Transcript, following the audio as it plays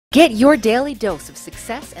Get your daily dose of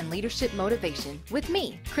success and leadership motivation with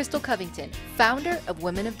me, Crystal Covington, founder of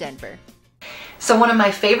Women of Denver. So one of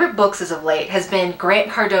my favorite books as of late has been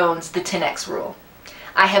Grant Cardone's The 10X Rule.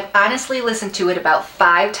 I have honestly listened to it about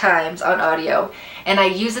 5 times on audio, and I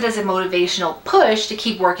use it as a motivational push to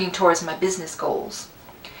keep working towards my business goals.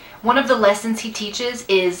 One of the lessons he teaches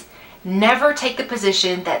is never take the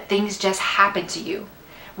position that things just happen to you.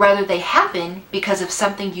 Rather, they happen because of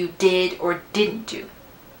something you did or didn't do.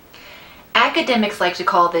 Academics like to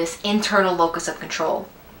call this internal locus of control.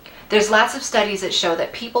 There's lots of studies that show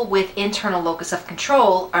that people with internal locus of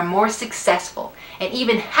control are more successful and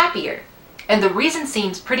even happier. And the reason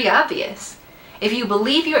seems pretty obvious. If you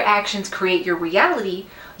believe your actions create your reality,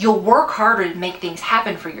 you'll work harder to make things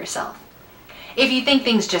happen for yourself. If you think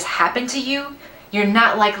things just happen to you, you're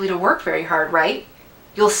not likely to work very hard, right?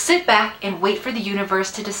 You'll sit back and wait for the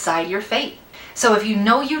universe to decide your fate. So if you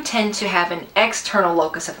know you tend to have an external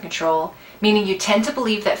locus of control, meaning you tend to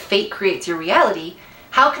believe that fate creates your reality,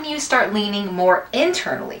 how can you start leaning more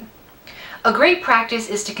internally? A great practice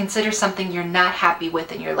is to consider something you're not happy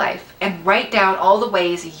with in your life and write down all the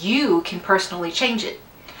ways you can personally change it.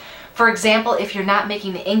 For example, if you're not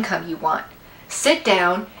making the income you want, sit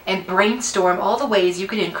down and brainstorm all the ways you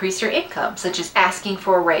could increase your income, such as asking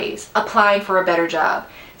for a raise, applying for a better job,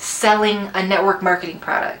 selling a network marketing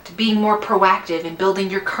product, being more proactive in building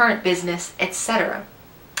your current business, etc.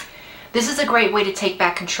 This is a great way to take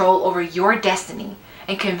back control over your destiny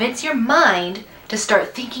and convince your mind to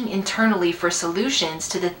start thinking internally for solutions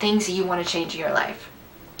to the things you want to change in your life.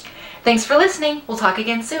 Thanks for listening. We'll talk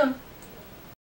again soon.